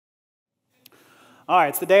All right,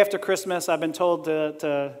 it's the day after Christmas. I've been told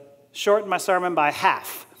to shorten my sermon by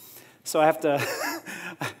half. So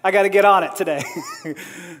I got to get on it today.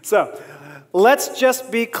 So let's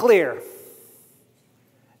just be clear.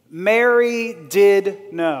 Mary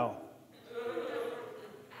did know.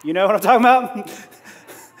 You know what I'm talking about?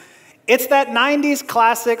 It's that 90s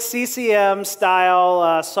classic CCM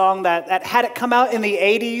style song that had it come out in the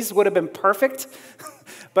 80s would have been perfect.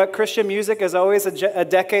 But Christian music is always a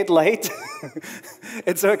decade late.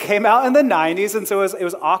 And so it came out in the 90s, and so it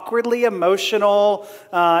was awkwardly emotional.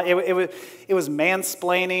 It was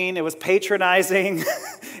mansplaining. It was patronizing.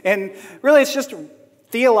 And really, it's just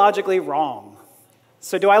theologically wrong.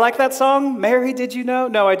 So do I like that song? Mary, did you know?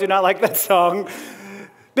 No, I do not like that song.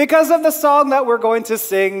 Because of the song that we're going to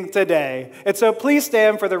sing today. And so please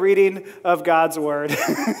stand for the reading of God's word.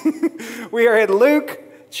 We are in Luke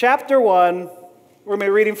chapter 1. We're going to be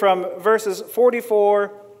reading from verses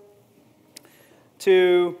 44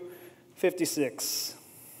 to 56.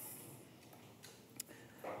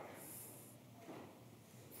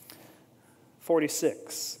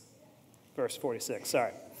 Verse 46,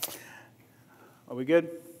 sorry. Are we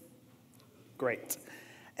good? Great.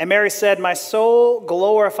 And Mary said, "My soul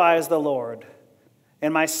glorifies the Lord,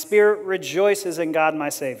 and my spirit rejoices in God my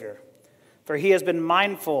Savior, for he has been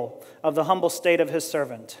mindful of the humble state of his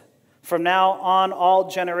servant. From now on, all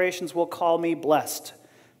generations will call me blessed,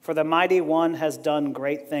 for the Mighty One has done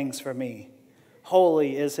great things for me.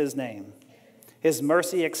 Holy is his name. His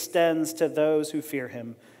mercy extends to those who fear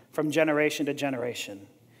him from generation to generation.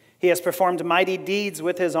 He has performed mighty deeds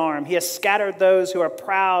with his arm. He has scattered those who are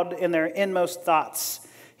proud in their inmost thoughts.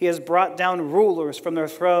 He has brought down rulers from their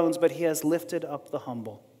thrones, but he has lifted up the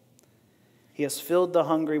humble. He has filled the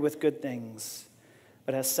hungry with good things,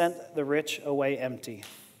 but has sent the rich away empty.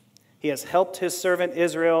 He has helped his servant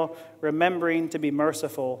Israel, remembering to be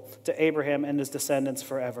merciful to Abraham and his descendants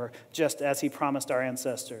forever, just as he promised our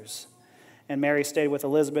ancestors." And Mary stayed with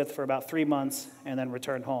Elizabeth for about 3 months and then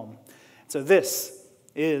returned home. So this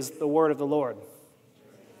is the word of the Lord.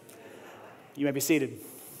 You may be seated.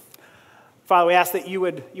 Father, we ask that you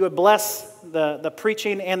would bless the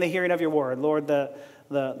preaching and the hearing of your word. Lord,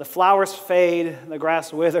 the flowers fade, the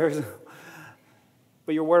grass withers,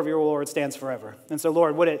 but your word of your Lord stands forever. And so,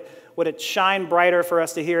 Lord, would it shine brighter for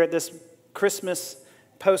us to hear it this Christmas,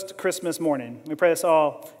 post-Christmas morning. We pray this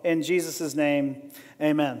all in Jesus' name.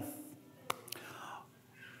 Amen.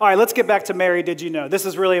 All right, let's get back to Mary, Did You Know? This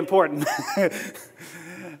is really important.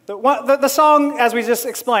 The song, as we just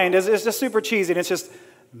explained, is just super cheesy. And it's just,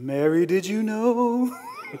 "Mary, did you know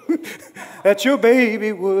that your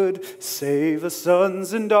baby would save the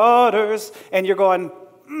sons and daughters?" And you're going,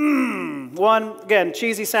 one, again,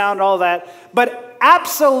 cheesy sound, all that. But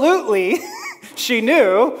absolutely, she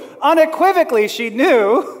knew, unequivocally she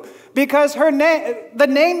knew, because the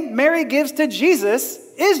name Mary gives to Jesus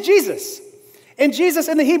is Jesus. And Jesus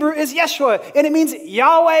in the Hebrew is Yeshua, and it means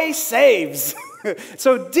Yahweh saves.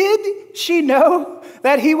 So did she know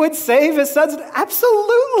that he would save his sons?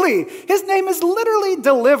 Absolutely. His name is literally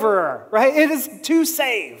deliverer, right? It is to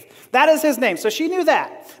save. That is his name. So she knew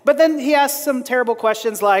that. But then he asked some terrible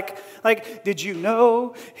questions like, did you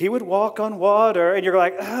know he would walk on water? And you're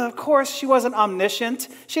like, of course, she wasn't omniscient.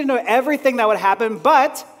 She didn't know everything that would happen.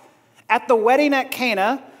 But at the wedding at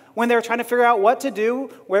Cana, when they were trying to figure out what to do,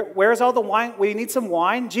 where's all the wine? We need some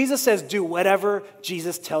wine. Jesus says, do whatever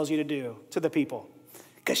Jesus tells you to do to the people.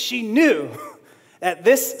 Because she knew that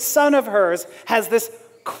this son of hers has this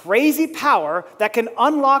crazy power that can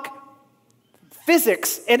unlock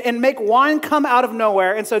physics and make wine come out of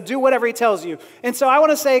nowhere. And so do whatever he tells you. And so I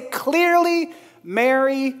want to say, clearly,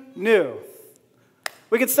 Mary knew.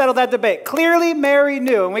 We could settle that debate. Clearly, Mary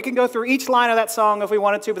knew. And we can go through each line of that song if we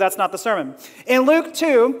wanted to, but that's not the sermon. In Luke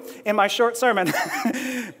 2, in my short sermon,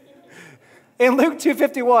 in Luke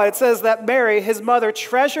 2:51, it says that Mary, his mother,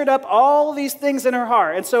 treasured up all these things in her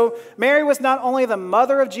heart. And so Mary was not only the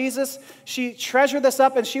mother of Jesus, she treasured this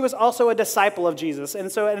up, and she was also a disciple of Jesus.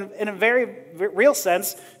 And so in a very real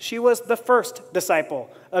sense, she was the first disciple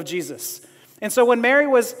of Jesus. And so when Mary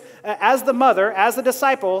was, as the mother, as the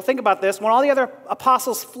disciple, think about this, when all the other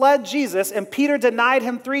apostles fled Jesus and Peter denied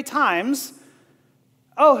him 3 times,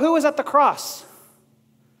 who was at the cross?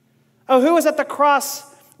 Who was at the cross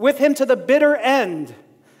with him to the bitter end?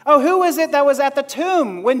 Who was it that was at the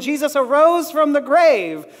tomb when Jesus arose from the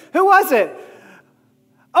grave? Who was it?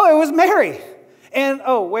 It was Mary. And,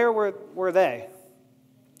 where were they?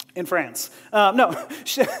 In France. No,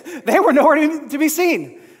 they were nowhere to be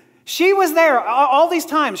seen. She was there all these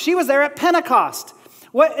times. She was there at Pentecost.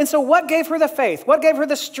 And so what gave her the faith? What gave her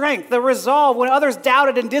the strength, the resolve when others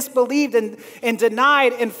doubted and disbelieved and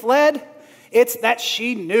denied and fled? It's that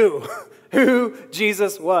she knew who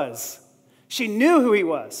Jesus was. She knew who he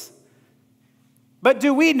was. But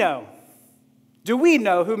do we know? Do we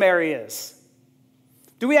know who Mary is?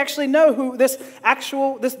 Do we actually know who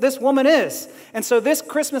this woman is? And so this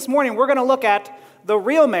Christmas morning, we're going to look at the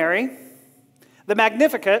real Mary, the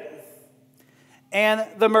Magnificat, and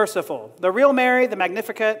the merciful. The real Mary, the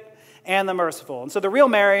Magnificat, and the merciful. And so the real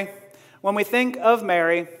Mary, when we think of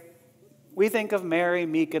Mary, we think of Mary,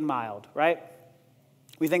 meek and mild, right?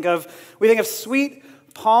 We think of sweet,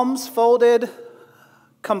 palms folded,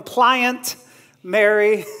 compliant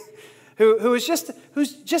Mary, who's just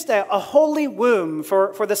a holy womb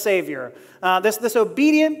for the Savior. This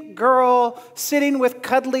obedient girl sitting with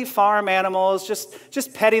cuddly farm animals,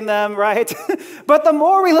 just petting them, right? But the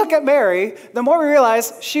more we look at Mary, the more we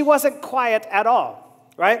realize she wasn't quiet at all,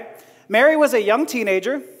 right? Mary was a young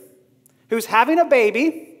teenager who's having a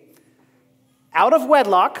baby out of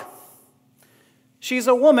wedlock. She's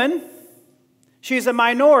a woman. She's a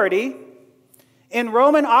minority in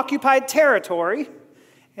Roman-occupied territory.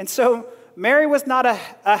 And so Mary was not a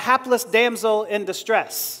hapless damsel in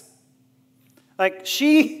distress. Like,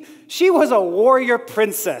 she was a warrior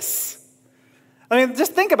princess. I mean,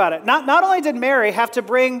 just think about it. Not only did Mary have to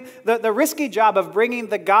bring the risky job of bringing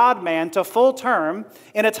the God-man to full term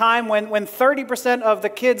in a time when 30% of the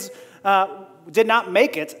kids did not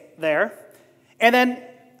make it there, and then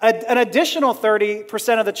an additional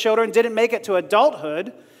 30% of the children didn't make it to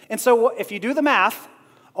adulthood. And so if you do the math,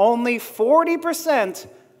 only 40%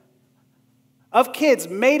 of kids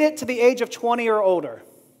made it to the age of 20 or older.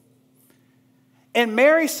 And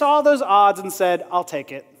Mary saw those odds and said, I'll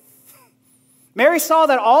take it. Mary saw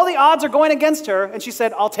that all the odds are going against her, and she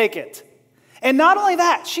said, I'll take it. And not only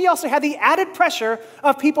that, she also had the added pressure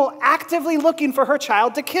of people actively looking for her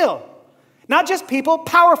child to kill. Not just people,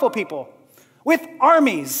 powerful people with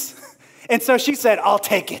armies. And so she said, I'll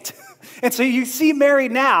take it. And so you see Mary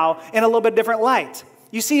now in a little bit different light.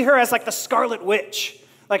 You see her as like the Scarlet Witch.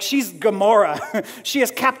 Like, she's Gamora. She is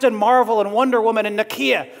Captain Marvel and Wonder Woman and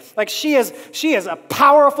Nakia. Like, she is a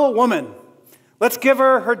powerful woman. Let's give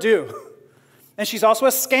her her due. And she's also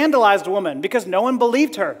a scandalized woman because no one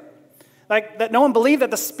believed her. Like, that no one believed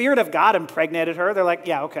that the Spirit of God impregnated her. They're like,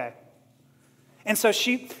 yeah, okay. And so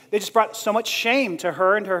they just brought so much shame to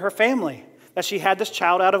her and to her family that she had this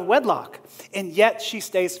child out of wedlock. And yet she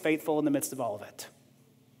stays faithful in the midst of all of it.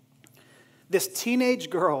 This teenage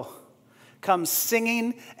girl comes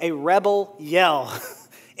singing a rebel yell,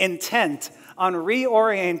 intent on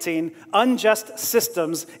reorienting unjust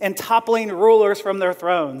systems and toppling rulers from their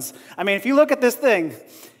thrones. I mean, if you look at this thing,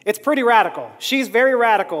 it's pretty radical. She's very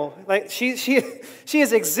radical. Like, she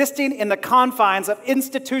is existing in the confines of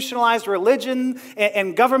institutionalized religion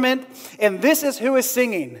and government, and this is who is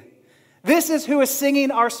singing. This is who is singing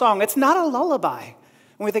our song. It's not a lullaby.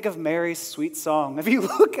 When we think of Mary's sweet song, if you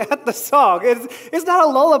look at the song, it's not a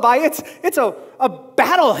lullaby, it's a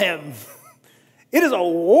battle hymn. It is a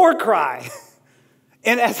war cry.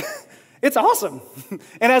 And it's awesome.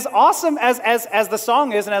 And as awesome as the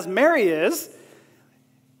song is and as Mary is,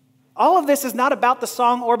 all of this is not about the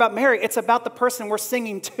song or about Mary. It's about the person we're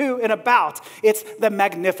singing to and about. It's the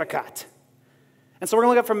Magnificat. And so we're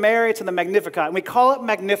going to look up from Mary to the Magnificat. And we call it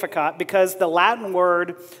Magnificat because the Latin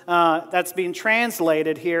word that's being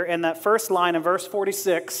translated here in that first line in verse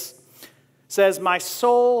 46 says, my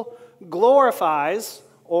soul glorifies,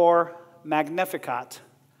 or Magnificat,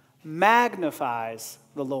 magnifies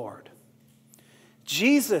the Lord.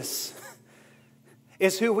 Jesus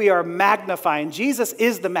is who we are magnifying. Jesus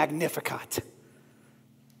is the Magnificat.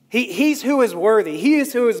 He's who is worthy. He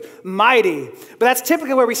is who is mighty. But that's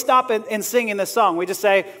typically where we stop in singing this song. We just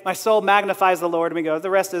say, my soul magnifies the Lord, and we go, the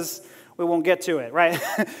rest is, we won't get to it, right?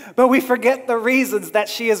 But we forget the reasons that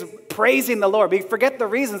she is praising the Lord. We forget the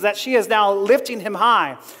reasons that she is now lifting him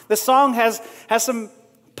high. The song has some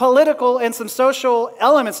political and some social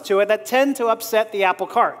elements to it that tend to upset the apple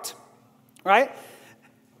cart, right?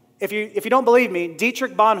 If you don't believe me,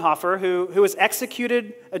 Dietrich Bonhoeffer, who was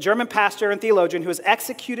executed, a German pastor and theologian who was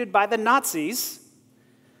executed by the Nazis,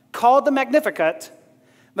 called the Magnificat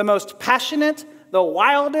the most passionate, the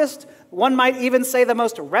wildest, one might even say the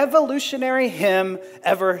most revolutionary hymn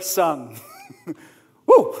ever sung.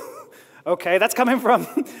 Woo! Okay, that's coming from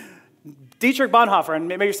Dietrich Bonhoeffer, and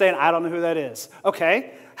maybe you're saying, I don't know who that is.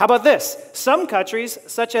 Okay, how about this? Some countries,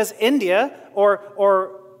 such as India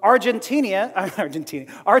or Argentina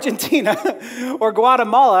or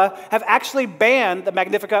Guatemala have actually banned the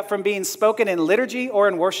Magnificat from being spoken in liturgy or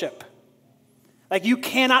in worship. Like, you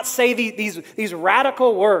cannot say these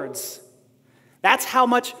radical words. That's how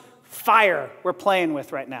much fire we're playing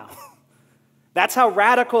with right now. That's how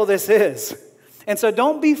radical this is. And so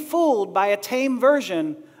don't be fooled by a tame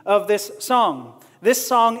version of this song. This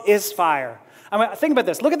song is fire. I mean, think about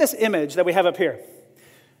this. Look at this image that we have up here.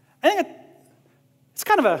 I think it's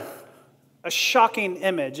kind of a shocking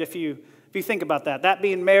image if you think about that. That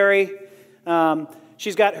being Mary,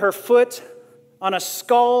 she's got her foot on a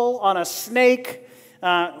skull, on a snake.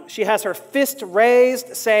 She has her fist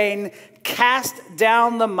raised, saying, "Cast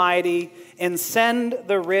down the mighty and send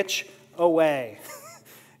the rich away."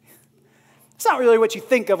 It's not really what you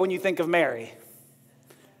think of when you think of Mary.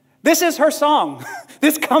 This is her song.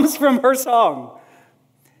 This comes from her song.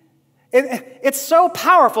 It's so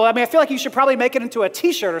powerful. I mean, I feel like you should probably make it into a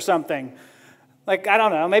t-shirt or something. Like, I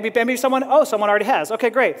don't know, maybe someone already has. Okay,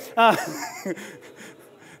 great.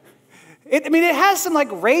 It has some like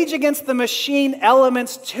Rage Against the Machine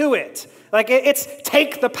elements to it. Like it's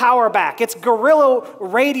take the power back. It's guerrilla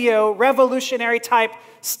radio, revolutionary type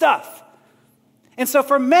stuff. And so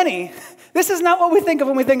for many, this is not what we think of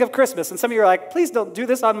when we think of Christmas. And some of you are like, please don't do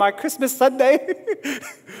this on my Christmas Sunday.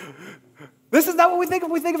 This is not what we think of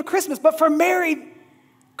when we think of Christmas. But for Mary,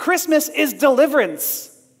 Christmas is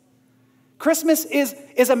deliverance. Christmas is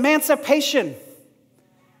emancipation.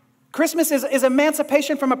 Christmas is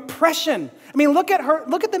emancipation from oppression. I mean, look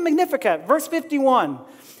at the Magnificat, verse 51.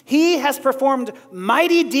 He has performed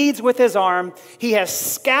mighty deeds with his arm. He has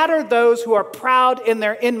scattered those who are proud in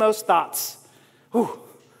their inmost thoughts. Whew.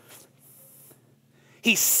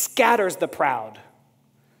 He scatters the proud.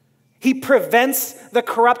 He prevents the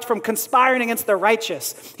corrupt from conspiring against the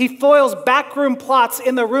righteous. He foils backroom plots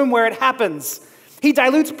in the room where it happens. He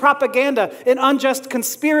dilutes propaganda and unjust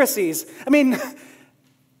conspiracies. I mean,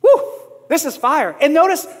 whew, this is fire. And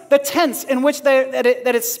notice the tense in which that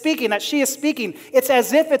it's speaking, that she is speaking. It's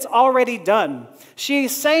as if it's already done.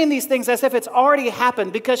 She's saying these things as if it's already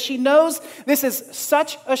happened because she knows this is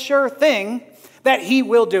such a sure thing that he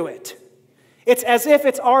will do it. It's as if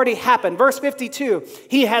it's already happened. Verse 52,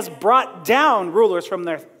 he has brought down rulers from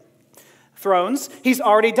their thrones. He's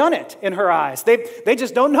already done it in her eyes. They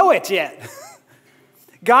just don't know it yet.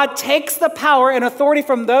 God takes the power and authority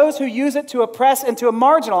from those who use it to oppress and to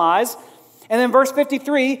marginalize. And then verse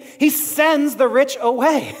 53, he sends the rich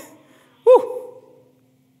away. Whew.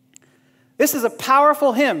 This is a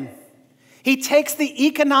powerful hymn. He takes the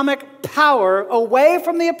economic power away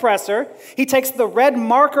from the oppressor. He takes the red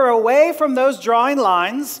marker away from those drawing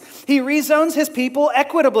lines. He rezones his people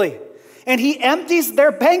equitably. And he empties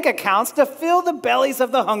their bank accounts to fill the bellies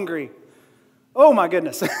of the hungry. Oh my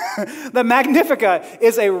goodness. The Magnificat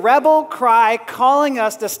is a rebel cry calling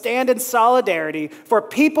us to stand in solidarity for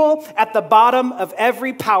people at the bottom of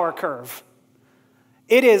every power curve.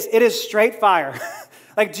 It is straight fire.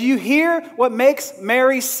 Like, do you hear what makes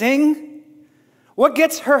Mary sing? What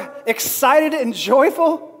gets her excited and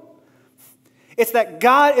joyful? It's that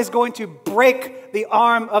God is going to break the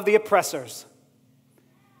arm of the oppressors.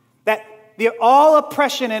 That all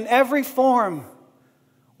oppression in every form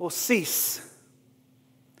will cease.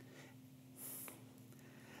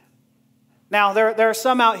 Now, there are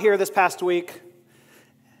some out here this past week,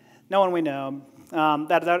 no one we know,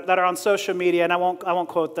 that are on social media, and I won't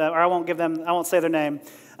quote them, or I won't say their name.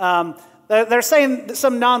 They're saying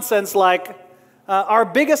some nonsense like, our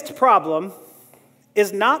biggest problem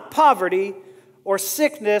is not poverty or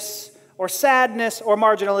sickness or sadness or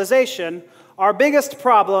marginalization. Our biggest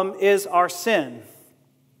problem is our sin.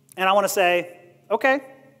 And I want to say, okay,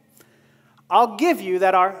 I'll give you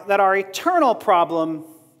that our eternal problem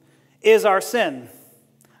is our sin.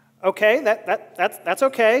 Okay, that's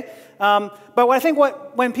okay. But I think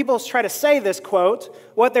when people try to say this quote,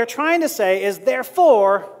 what they're trying to say is,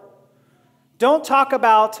 therefore, don't talk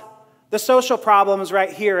about the social problems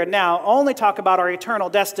right here and now. Only talk about our eternal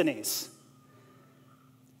destinies.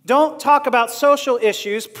 Don't talk about social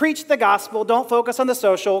issues. Preach the gospel. Don't focus on the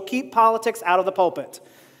social. Keep politics out of the pulpit.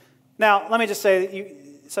 Now, let me just say,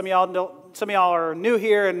 some of y'all are new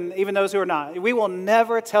here, and even those who are not. We will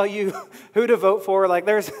never tell you who to vote for. Like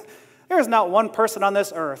there's not one person on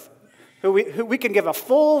this earth who we can give a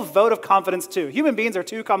full vote of confidence to. Human beings are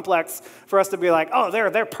too complex for us to be like, oh,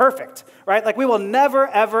 they're perfect, right? Like we will never,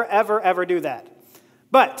 ever, ever, ever do that.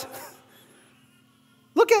 But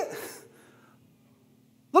look at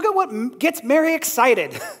what gets Mary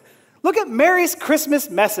excited. Look at Mary's Christmas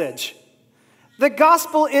message. The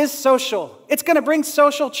gospel is social. It's going to bring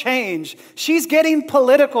social change. She's getting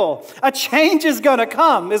political. A change is going to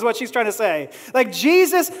come, is what she's trying to say. Like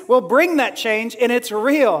Jesus will bring that change, and it's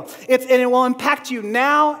real. And it will impact you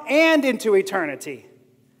now and into eternity.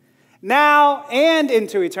 Now and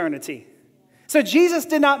into eternity. So Jesus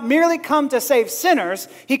did not merely come to save sinners.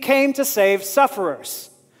 He came to save sufferers.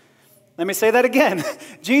 Let me say that again.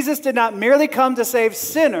 Jesus did not merely come to save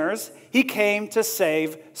sinners, he came to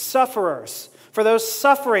save sufferers, for those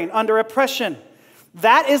suffering under oppression.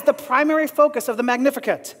 That is the primary focus of the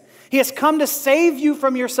Magnificat. He has come to save you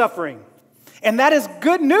from your suffering. And that is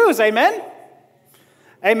good news, amen?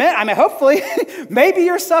 Amen. I mean, hopefully, maybe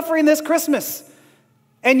you're suffering this Christmas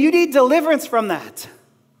and you need deliverance from that.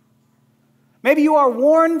 Maybe you are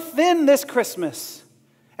worn thin this Christmas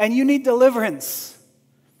and you need deliverance.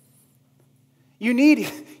 You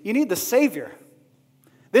need the Savior.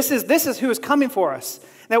 This is who is coming for us.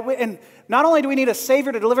 And not only do we need a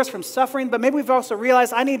Savior to deliver us from suffering, but maybe we've also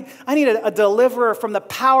realized I need a deliverer from the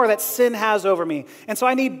power that sin has over me. And so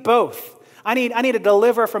I need both. I need a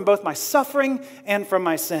deliverer from both my suffering and from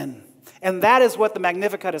my sin. And that is what the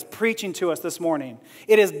Magnificat is preaching to us this morning.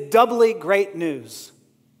 It is doubly great news.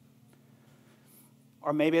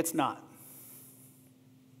 Or maybe it's not.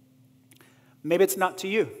 Maybe it's not to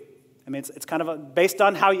you. I mean, it's kind of based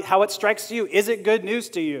on how it strikes you. Is it good news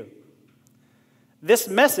to you? This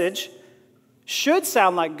message should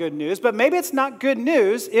sound like good news, but maybe it's not good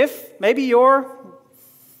news if maybe you're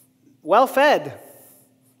well-fed.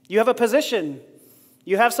 You have a position.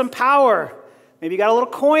 You have some power. Maybe you got a little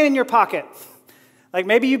coin in your pocket. Like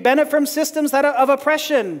maybe you benefit from systems of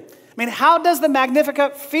oppression. I mean, how does the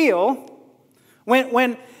Magnificat feel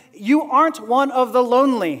when you aren't one of the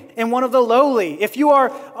lonely and one of the lowly? If you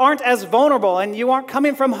aren't as vulnerable and you aren't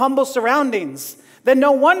coming from humble surroundings, then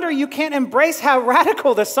no wonder you can't embrace how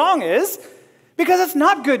radical the song is, because it's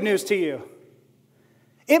not good news to you.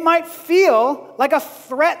 It might feel like a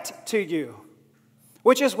threat to you,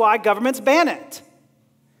 which is why governments ban it.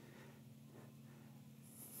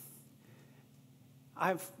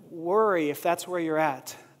 I worry if that's where you're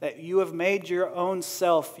at, that you have made your own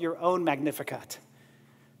self your own Magnificat.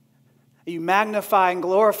 You magnify and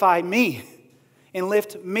glorify me and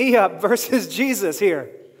lift me up versus Jesus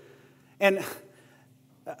here. And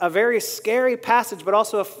a very scary passage, but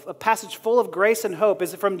also a passage full of grace and hope,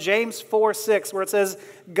 is from James 4:6, where it says,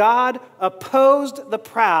 God opposed the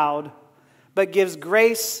proud, but gives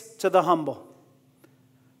grace to the humble.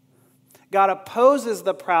 God opposes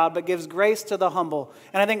the proud, but gives grace to the humble.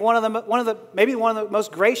 And I think one of the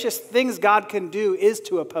most gracious things God can do is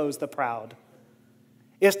to oppose the proud,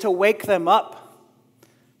 is to wake them up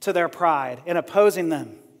to their pride in opposing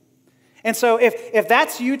them. And so if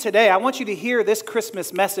that's you today, I want you to hear this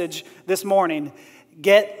Christmas message this morning.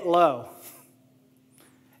 Get low.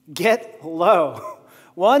 Get low.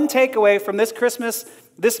 One takeaway from this Christmas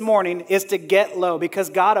this morning is to get low,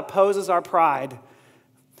 because God opposes our pride.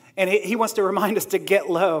 And he wants to remind us to get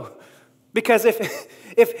low. Because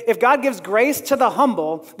if God gives grace to the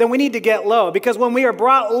humble, then we need to get low. Because when we are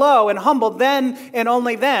brought low and humbled, then and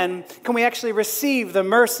only then can we actually receive the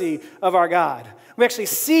mercy of our God. We actually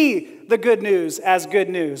see the good news as good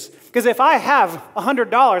news. Because if I have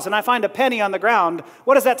 $100 and I find a penny on the ground,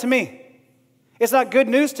 what is that to me? It's not good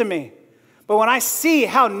news to me. But when I see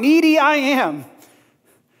how needy I am,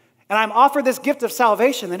 and I'm offered this gift of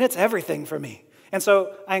salvation, then it's everything for me. And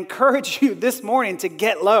so I encourage you this morning to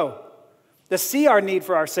get low, to see our need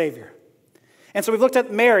for our Savior. And so we've looked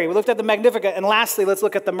at Mary, we looked at the Magnificat, and lastly, let's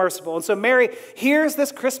look at the merciful. And so Mary hears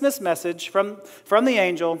this Christmas message from the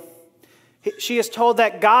angel. She is told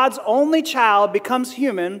that God's only child becomes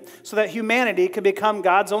human so that humanity can become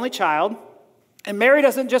God's only child. And Mary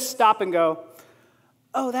doesn't just stop and go,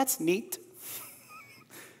 oh, that's neat.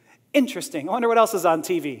 Interesting. I wonder what else is on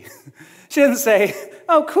TV. She doesn't say,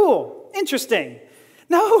 oh, cool, interesting.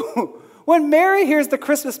 No. When Mary hears the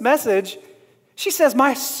Christmas message, she says,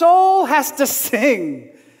 my soul has to sing.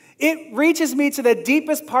 It reaches me to the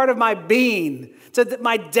deepest part of my being, to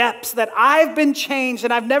my depths, that I've been changed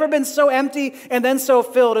and I've never been so empty and then so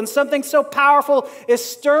filled. And something so powerful is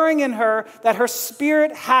stirring in her that her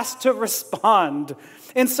spirit has to respond.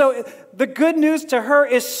 And so the good news to her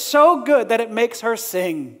is so good that it makes her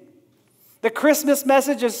sing. The Christmas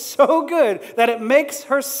message is so good that it makes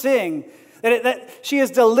her sing. That she is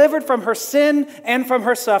delivered from her sin and from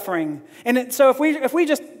her suffering. And so if we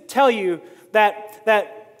just tell you that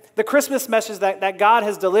the Christmas message that God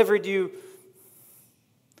has delivered you,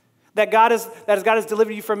 that God has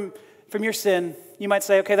delivered you from your sin, you might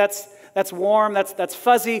say, okay, that's warm, that's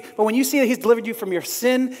fuzzy. But when you see that He's delivered you from your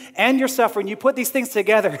sin and your suffering, you put these things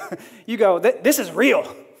together, you go, this is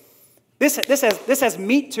real. This has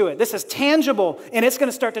meat to it. This is tangible, and it's going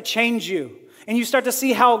to start to change you. And you start to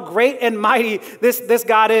see how great and mighty this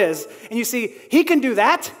God is. And you see, He can do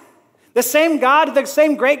that. The same God, the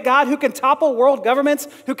same great God who can topple world governments,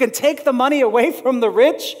 who can take the money away from the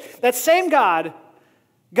rich, that same God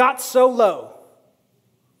got so low.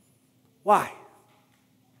 Why?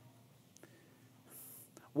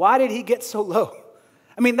 Why did he get so low?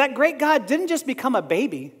 I mean, that great God didn't just become a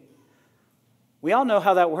baby. We all know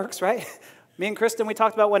how that works, right? Me and Kristen, we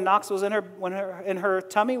talked about when Knox was in her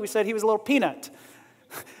tummy, we said he was a little peanut.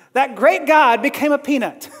 That great God became a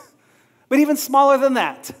peanut, but even smaller than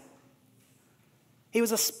that. He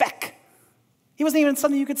was a speck. He wasn't even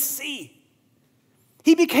something you could see.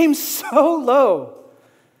 He became so low.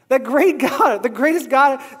 That great God, the greatest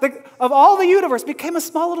God of all the universe, became a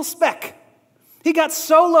small little speck. He got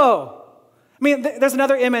so low. I mean, there's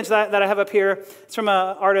another image that I have up here. It's from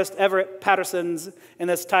artist Everett Patterson's, and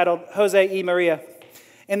it's titled Jose y Maria.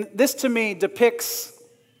 And this, to me, depicts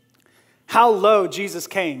how low Jesus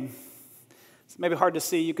came. It's maybe hard to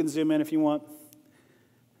see. You can zoom in if you want.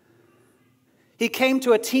 He came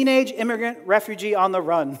to a teenage immigrant refugee on the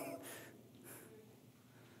run.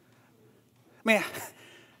 I mean,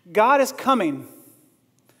 God is coming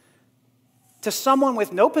to someone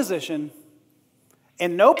with no position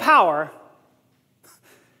and no power,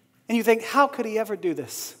 and you think, how could he ever do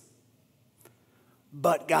this?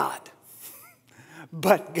 But God.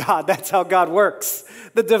 But God, that's how God works.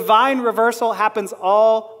 The divine reversal happens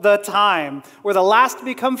all the time, where the last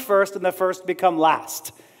become first and the first become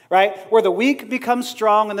last, right? Where the weak become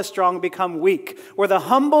strong and the strong become weak, where the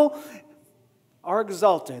humble are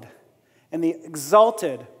exalted and the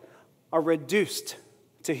exalted are reduced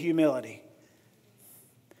to humility.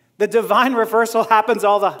 The divine reversal happens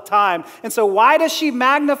all the time. And so why does she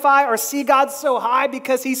magnify or see God so high?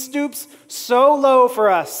 Because he stoops so low for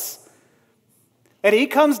us. And he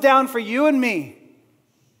comes down for you and me.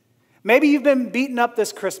 Maybe you've been beaten up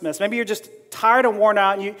this Christmas. Maybe you're just tired and worn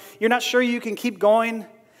out. You're not sure you can keep going.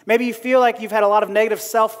 Maybe you feel like you've had a lot of negative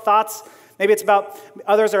self-thoughts. Maybe it's about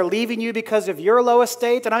others are leaving you because of your low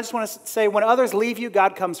estate. And I just want to say, when others leave you,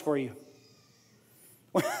 God comes for you.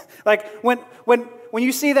 Like when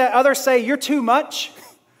you see that others say you're too much,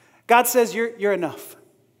 God says you're enough.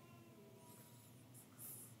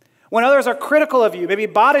 When others are critical of you, maybe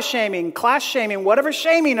body shaming, class shaming, whatever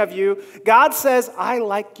shaming of you, God says, I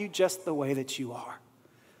like you just the way that you are.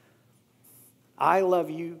 I love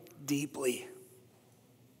you deeply.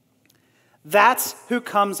 That's who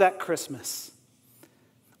comes at Christmas.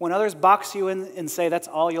 When others box you in and say that's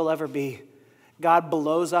all you'll ever be, God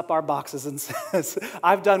blows up our boxes and says,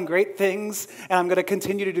 I've done great things and I'm going to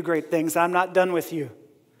continue to do great things. I'm not done with you.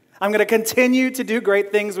 I'm going to continue to do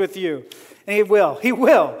great things with you. And he will. He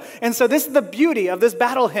will. And so this is the beauty of this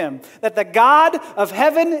battle hymn, that the God of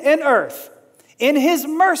heaven and earth, in his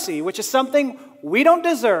mercy, which is something we don't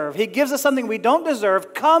deserve, he gives us something we don't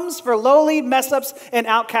deserve, comes for lowly mess-ups and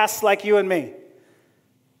outcasts like you and me.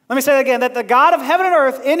 Let me say that again, that the God of heaven and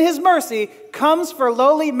earth, in his mercy, comes for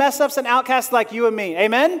lowly mess-ups and outcasts like you and me.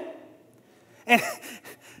 Amen? And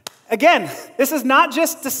again, this is not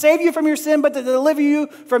just to save you from your sin, but to deliver you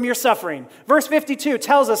from your suffering. Verse 52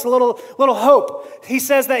 tells us a little hope. He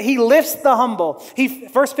says that he lifts the humble.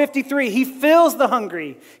 Verse 53, he fills the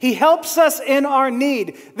hungry. He helps us in our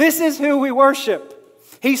need. This is who we worship.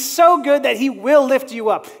 He's so good that he will lift you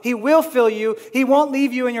up. He will fill you. He won't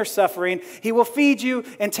leave you in your suffering. He will feed you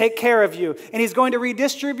and take care of you. And he's going to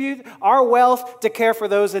redistribute our wealth to care for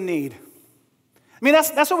those in need. I mean,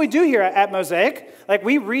 that's what we do here at Mosaic. Like,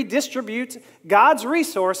 we redistribute God's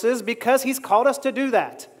resources because he's called us to do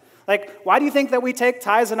that. Like, why do you think that we take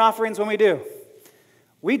tithes and offerings when we do?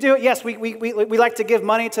 We do it, yes, we like to give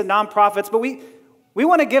money to nonprofits, but we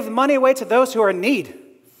want to give money away to those who are in need.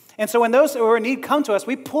 And so when those who are in need come to us,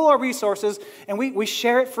 we pull our resources and we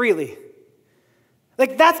share it freely.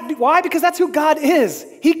 Like, that's why? Because that's who God is.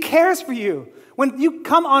 He cares for you. When you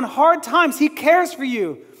come on hard times, he cares for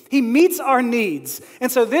you. He meets our needs.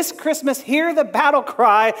 And so this Christmas, hear the battle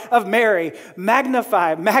cry of Mary.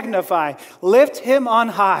 Magnify, magnify, lift him on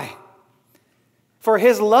high. For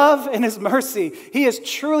his love and his mercy, he is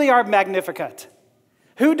truly our Magnificat.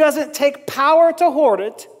 Who doesn't take power to hoard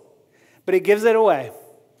it, but he gives it away.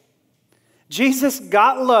 Jesus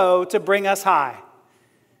got low to bring us high.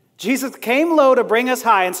 Jesus came low to bring us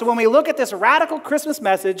high. And so when we look at this radical Christmas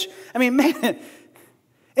message, I mean, man,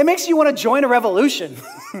 it makes you want to join a revolution.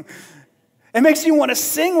 It makes you want to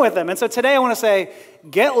sing with them. And so today I want to say,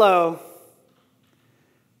 get low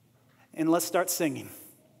and let's start singing.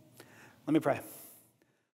 Let me pray.